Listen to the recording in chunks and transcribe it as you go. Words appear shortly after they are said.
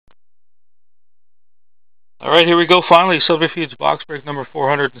Alright, here we go. Finally, Subterfuge box break number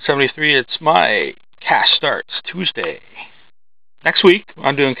 473. It's my cash starts Tuesday. Next week,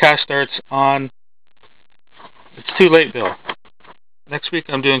 I'm doing cash starts on... It's too late, Bill. Next week,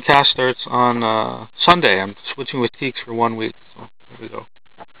 I'm doing cash starts on Sunday. I'm switching with Teeks for 1 week. So, here we go.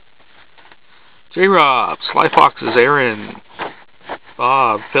 J-Rob, Sly Foxes, Aaron,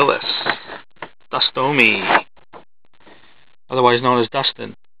 Bob, Phyllis, Dustomi, otherwise known as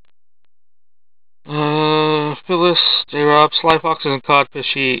Dustin. Phyllis, J-Rob, Sly Foxes, and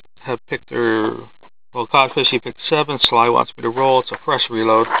Codfishy have picked their... Well, Codfishy picked 7. Sly wants me to roll. It's a fresh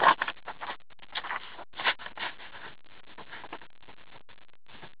reload.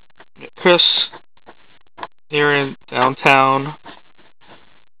 Chris, Aaron, Downtown,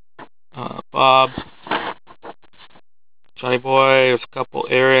 Bob, Johnny Boy with a couple,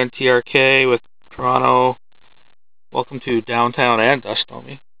 Aaron, TRK with Toronto. Welcome to Downtown and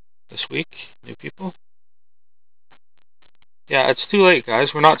Dustomi this week, new people. Yeah, it's too late, guys.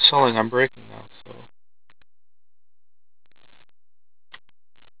 We're not selling. I'm breaking now. So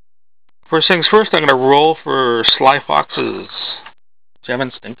first things first, I'm going to roll for Sly Fox's Gem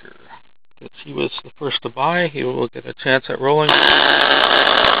and Stinker. If he was the first to buy, he will get a chance at rolling.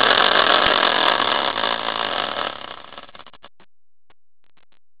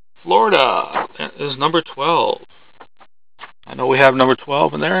 Florida is number 12. I know we have number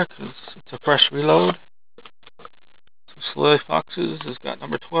 12 in there because it's a fresh reload. So Sly Foxes has got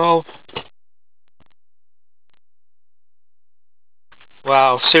number 12.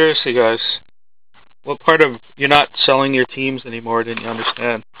 Wow, seriously, guys. What part of you're not selling your teams anymore didn't you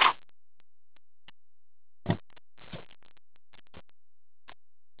understand?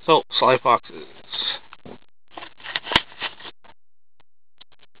 So, Sly Foxes.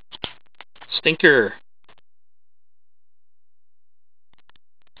 Stinker.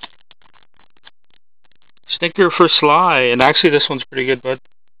 Stinker for Sly, and actually this one's pretty good, bud.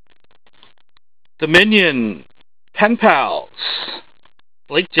 Dominion, Pen Pals,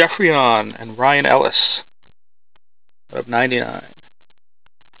 Blake Jeffreyon, and Ryan Ellis out of 99.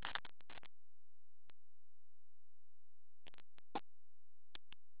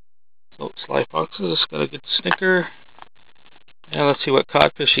 So Sly Foxes got a good stinker. And let's see what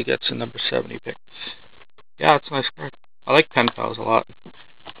Codfish he gets in number 7 he picked. Yeah, it's a nice card. I like Pen Pals a lot.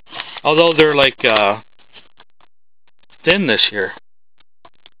 Although they're like thin this year.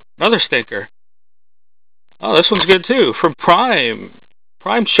 Another stinker. Oh, this one's good too. From Prime.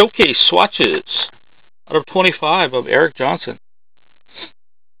 Prime Showcase Swatches. Out of 25 of Eric Johnson.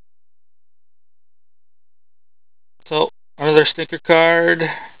 So, another stinker card.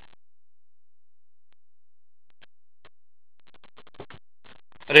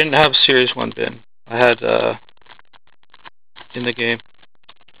 I didn't have Series 1 bin. I had in the game.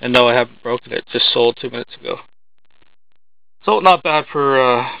 And no, I haven't broken it. Just sold 2 minutes ago. So, not bad for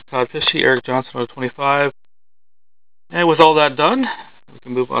Codfishy, Eric Johnson out of 25. And with all that done, we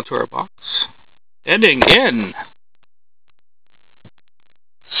can move on to our box. Ending in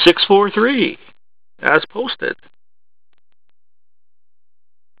 643, as posted.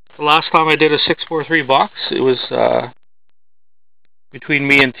 The last time I did a 643 box, it was between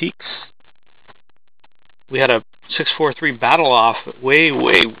me and Teeks. We had a 643 battle off way,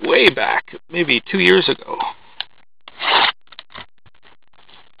 way, way back, maybe 2 years ago.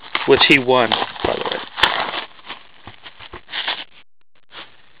 Which he won, by the way.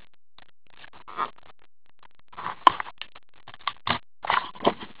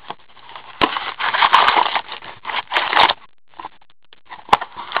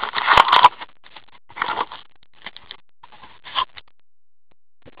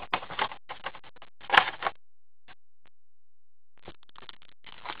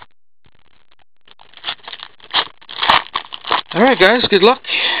 Alright guys, good luck.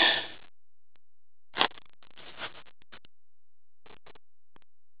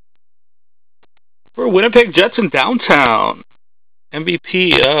 For Winnipeg Jets in Downtown,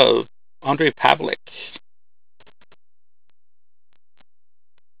 MVP of Andre Pavlik.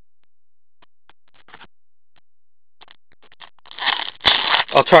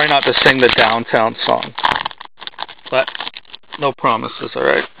 I'll try not to sing the Downtown song, but no promises,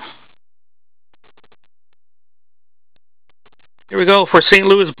 alright? Here we go for St.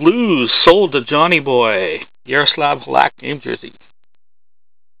 Louis Blues, sold to Johnny Boy, Yaroslav Halak game jersey.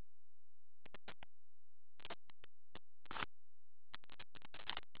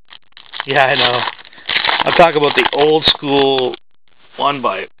 Yeah, I know. I'm talking about the old school one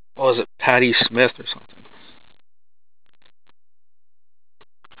by, what was it, Patty Smith or something.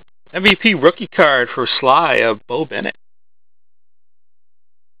 MVP rookie card for Sly of Bo Bennett.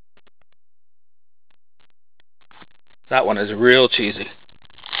 That one is real cheesy.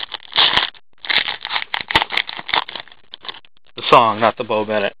 The song, not the Bo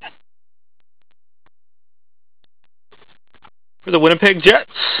Bennett. For the Winnipeg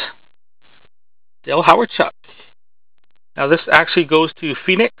Jets, Dale Howardchuk. Now this actually goes to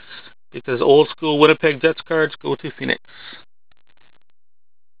Phoenix, because old school Winnipeg Jets cards go to Phoenix.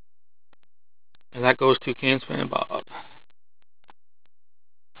 And that goes to Canes fan Bob.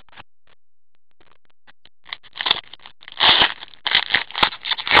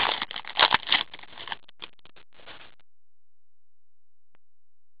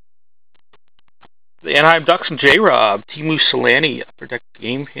 The Anaheim Ducks and J-Rob, Timu Solani, Upper Deck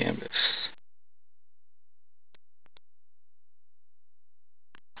Game Canvas.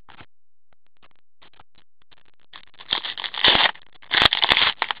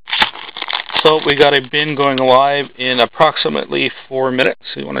 So we got a bin going live in approximately 4 minutes,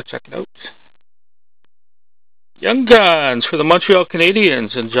 so you want to check it out. Young Guns for the Montreal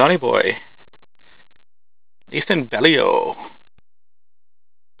Canadiens and Johnny Boy. Nathan Bellio.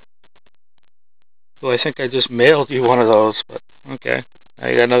 So I think I just mailed you one of those, but okay.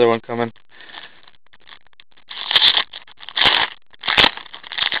 I got another one coming.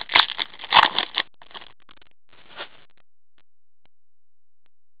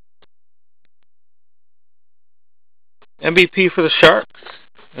 MVP for the Sharks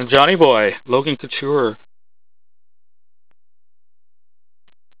and Johnny Boy, Logan Couture.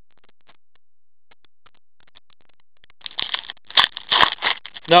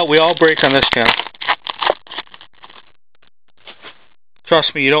 No, we all break on this channel.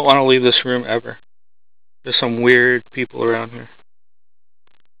 Trust me, you don't want to leave this room ever. There's some weird people around here.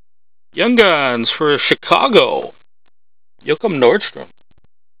 Young Guns for Chicago, Joachim Nordstrom.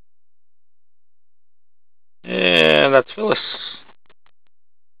 And that's Phyllis.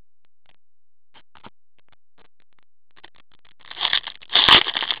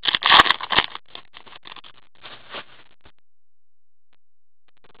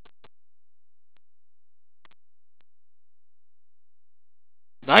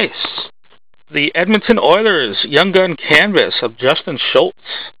 Nice. The Edmonton Oilers Young Gun Canvas of Justin Schultz.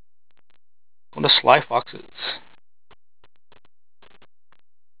 One of the Sly Foxes.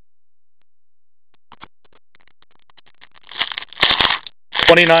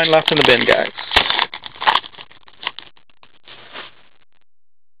 29 left in the bin, guys.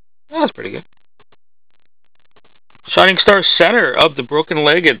 That's pretty good. Shining Star Center of the Broken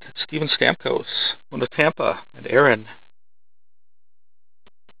Legged, Steven Stamkos. One of Tampa and Aaron.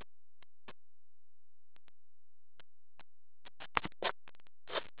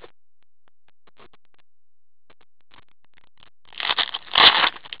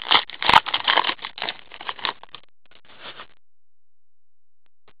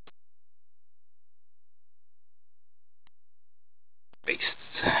 Base.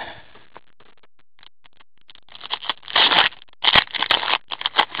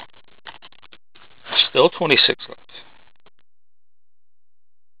 Still 26 left.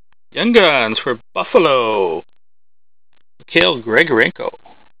 Young Guns for Buffalo. Mikhail Grigorenko.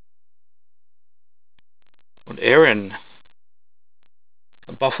 And Aaron.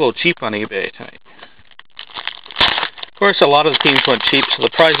 A Buffalo cheap on eBay tonight. Of course, a lot of the teams went cheap, so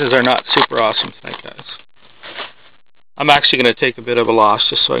the prizes are not super awesome tonight, guys. I'm actually going to take a bit of a loss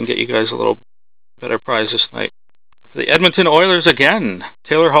just so I can get you guys a little better prizes tonight. For the Edmonton Oilers again.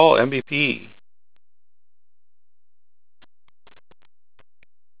 Taylor Hall, MVP.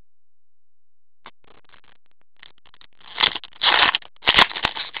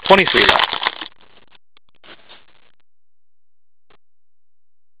 $23 left.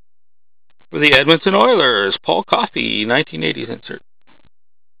 For the Edmonton Oilers, Paul Coffey, 1980s insert.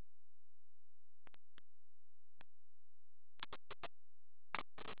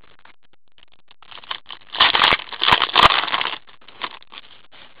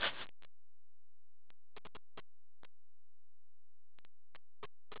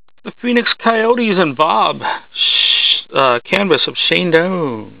 The Phoenix Coyotes and Bob, canvas of Shane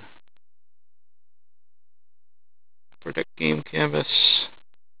Doan. Protect game canvas.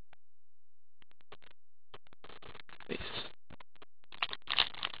 Base.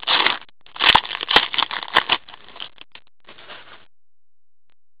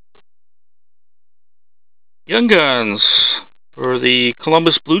 Young Guns for the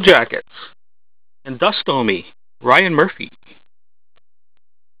Columbus Blue Jackets. And Dustomy, Ryan Murray.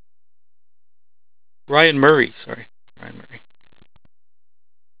 Ryan Murray.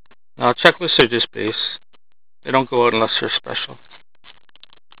 Checklists are just base. They don't go out unless they're special.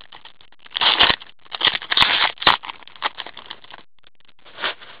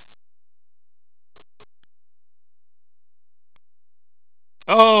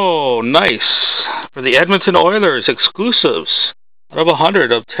 Oh, nice. For the Edmonton Oilers, exclusives. Out of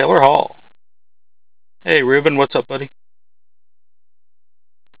 100 of Taylor Hall. Hey, Ruben, what's up, buddy?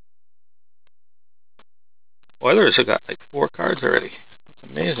 Oilers have got like 4 cards already.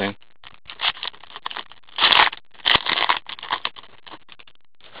 That's amazing.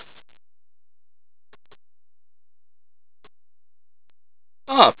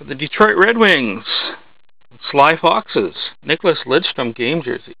 Ah, for the Detroit Red Wings. Sly Foxes. Nicholas Lidstrom game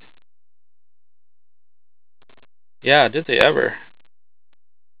jersey. Yeah, did they ever?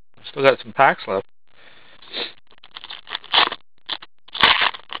 Still got some packs left.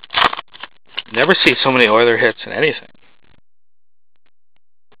 Never see so many Oiler hits in anything.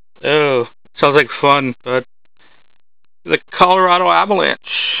 Oh, sounds like fun, but the Colorado Avalanche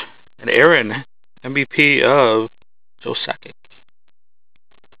and Aaron, MVP of Joe Sakic.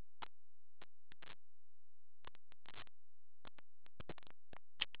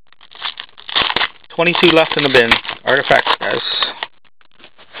 22 left in the bin. Artifacts, guys.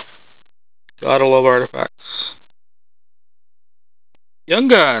 Gotta love artifacts. Young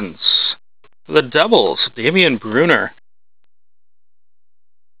Guns. The Devils. Damian Brunner.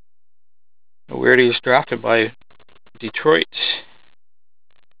 Weird, he was drafted by Detroit.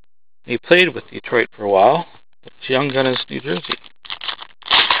 He played with Detroit for a while. It's Young Guns, New Jersey.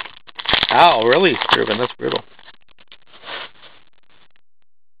 Ow, really, Ruben? That's brutal.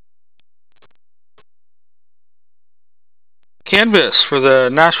 Canvas for the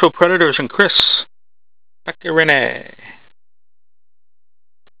Nashville Predators and Chris Pecorine.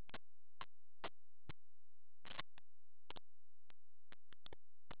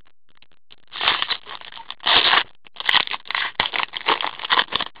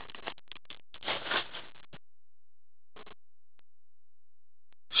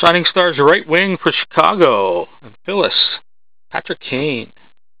 Shining Stars right wing for Chicago and Phyllis. Patrick Kane.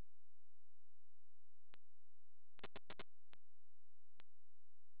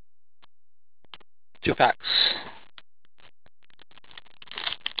 Two packs.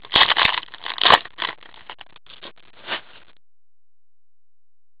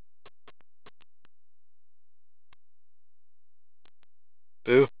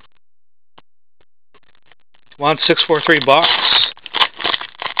 Boo. Come on, 643 box.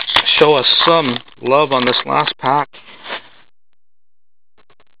 Show us some love on this last pack.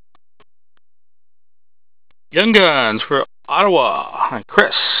 Young Guns for Ottawa and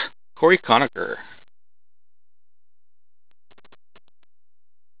Chris. Corey Conacher.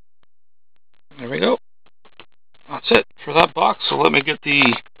 There we go. That's it for that box. So let me get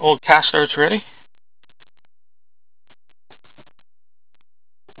the old cash starts ready.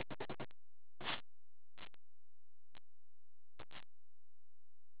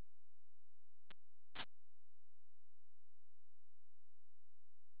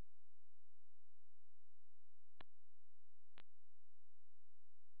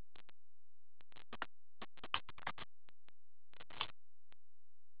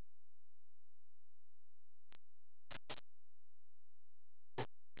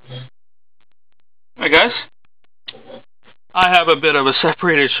 Hi guys. I have a bit of a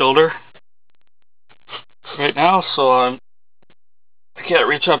separated shoulder right now, so I can't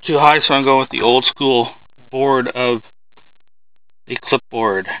reach up too high, so I'm going with the old school board of the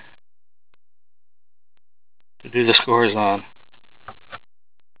clipboard to do the scores on.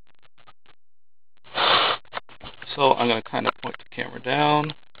 So I'm going to kind of point the camera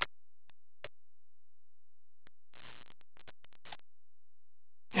down.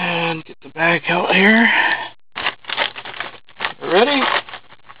 And get the bag out here. Ready?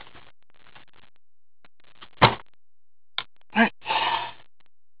 Alright.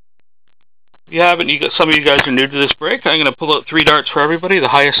 If you haven't, some of you guys are new to this break, I'm going to pull out 3 darts for everybody. The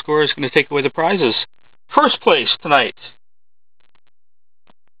highest score is going to take away the prizes. First place tonight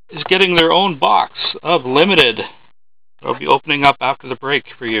is getting their own box of Limited. I'll be opening up after the break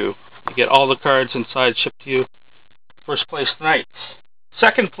for you. You get all the cards inside shipped to you. First place tonight.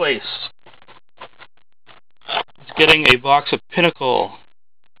 Second place is getting a box of Pinnacle.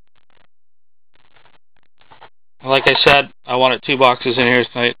 Like I said, I wanted 2 boxes in here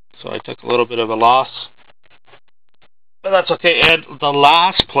tonight, so I took a little bit of a loss. But that's okay. And the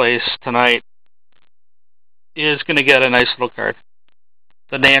last place tonight is going to get a nice little card.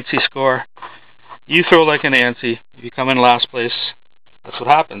 The Nancy score. You throw like a Nancy. If you come in last place, that's what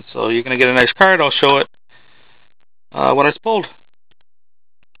happens. So you're going to get a nice card. I'll show it when it's pulled.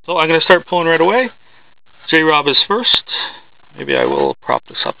 So I'm going to start pulling right away. J-Rob is first. Maybe I will prop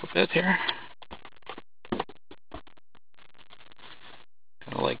this up a bit here.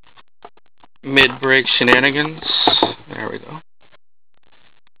 Kind of like mid-break shenanigans. There we go.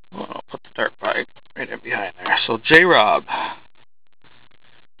 right behind there. So J-Rob.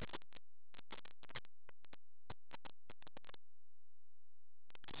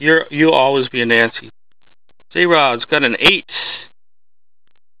 You'll always be a Nancy. J-Rod's got an 8.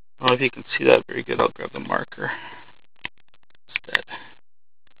 I don't know if you can see that very good. I'll grab the marker instead.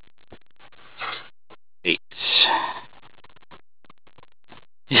 8.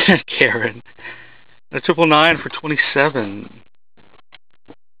 Yeah, Karen. A 999 for 27.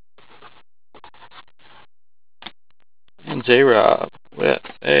 And J-Rob with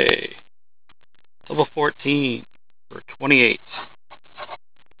a 14 for 28.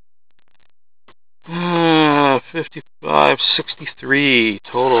 55.63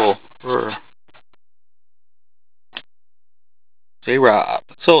 total for J-Rob.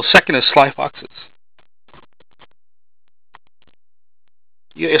 So second is Sly Foxes.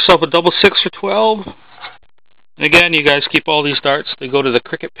 You get yourself a 6 for 12. And again, you guys keep all these darts. They go to the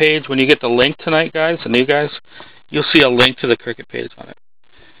cricket page. When you get the link tonight, guys, the new guys, you'll see a link to the cricket page on it.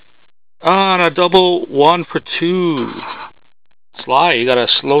 On a 1 for 2. Sly, you got a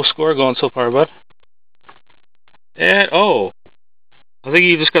slow score going so far, bud. And, oh, I think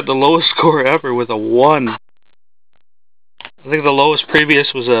you just got the lowest score ever with a 1. I think the lowest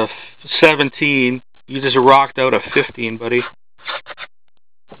previous was a 17. You just rocked out a 15, buddy.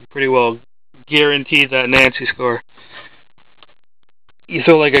 You pretty well guaranteed that Nancy score. You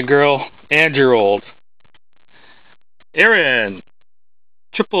feel like a girl, and you're old. Aaron,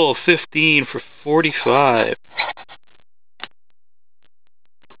 15 for 45.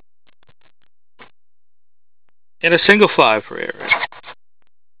 And a single 5 for Aaron.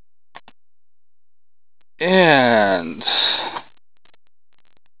 And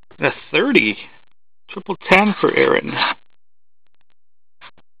a 30. 10 for Aaron.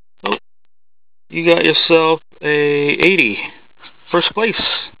 Oh, you got yourself a 80. First place.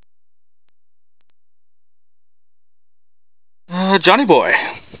 Johnny Boy.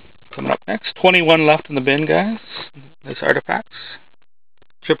 Coming up next. 21 left in the bin, guys. Nice artifacts.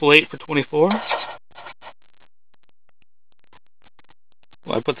 888 for 24.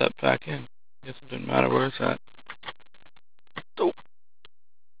 Well, I put that back in. Guess it didn't matter. Where it's at. Oh.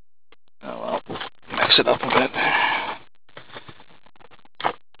 Oh well. Mix it up a bit.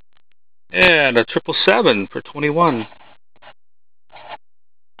 And a 777 for 21.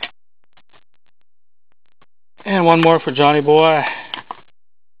 And one more for Johnny Boy.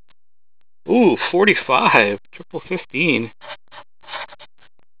 Ooh, 45. 15.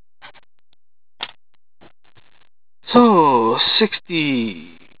 So,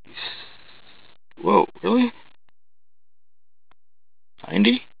 60. Whoa, really?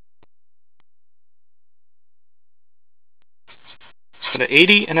 90? Got an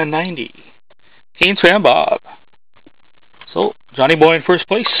 80 and a 90. Canes fan Bob. So, Johnny Boy in first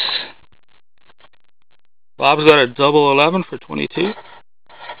place. Bob's got a 11 for 22.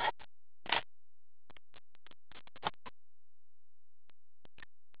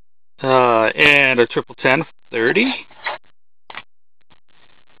 And a 10 for 30.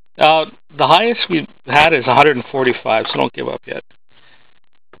 The highest we've had is 145, so don't give up yet.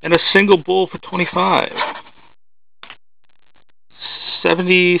 And a single bull for 25.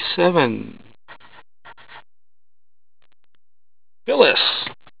 77. Phyllis.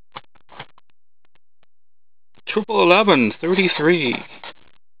 11, 33.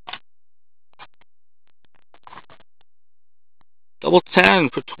 10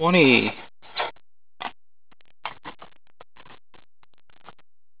 for 20.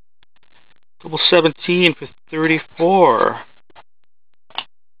 17 for 34.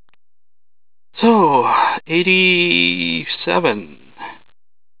 So, 87.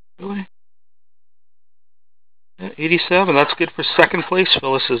 Really? Yeah, 87. That's good for second place.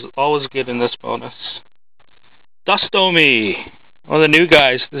 Phyllis is always good in this bonus. Dustomi. One of the new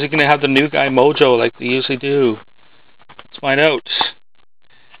guys. Is he going to have the new guy mojo like they usually do? Let's find out.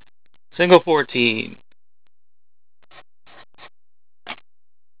 Single 14.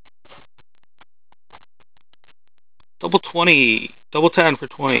 Double 20. 10 for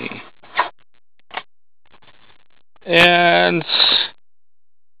 20. And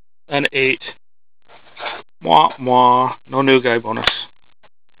an 8. Mwah, mwah. No new guy bonus.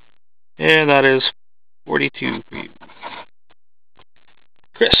 And that is 42 for you.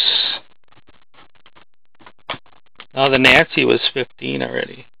 Chris. Now the Nancy was 15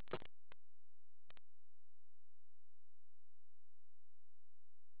 already.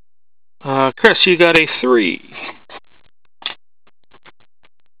 Chris, you got a 3.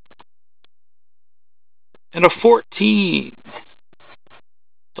 And a 14.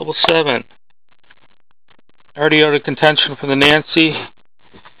 7. Already out of contention for the Nancy.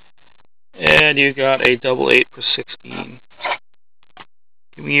 And you got a double 8 for 16.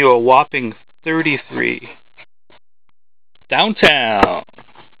 Giving you a whopping 33. Downtown.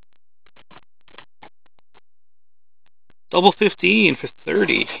 Double 15 for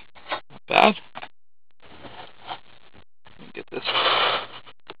 30. Not bad. Let me get this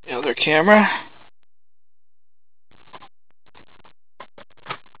other camera.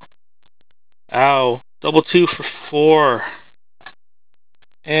 Ow. Double 2 for 4.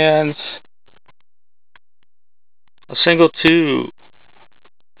 And a single 2.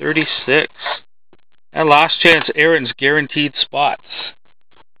 36. And last chance, Aaron's guaranteed spots.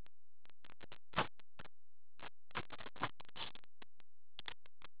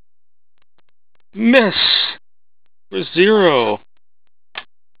 Miss for 0.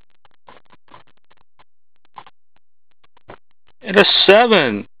 And a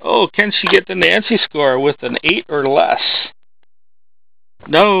 7. Oh, can she get the Nancy score with an 8 or less?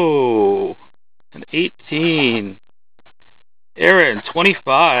 No. An 18. Aaron,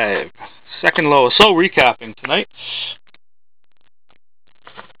 25. Second lowest. So, recapping tonight.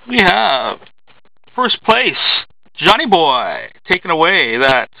 We have first place, Johnny Boy, taking away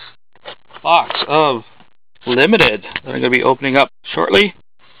that box of Limited that I'm going to be opening up shortly.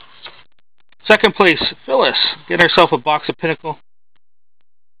 Second place, Phyllis, getting herself a box of Pinnacle.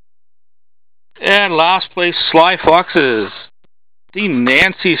 And last place, Sly Foxes, the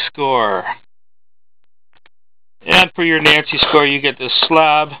Nancy score. And for your Nancy score, you get this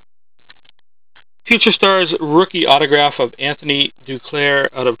slab. Future Stars rookie autograph of Anthony Duclair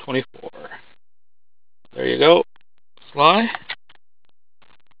out of 24. There you go, Sly.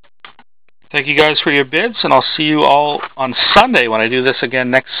 Thank you guys for your bids, and I'll see you all on Sunday when I do this again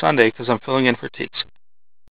next Sunday because I'm filling in for Takes.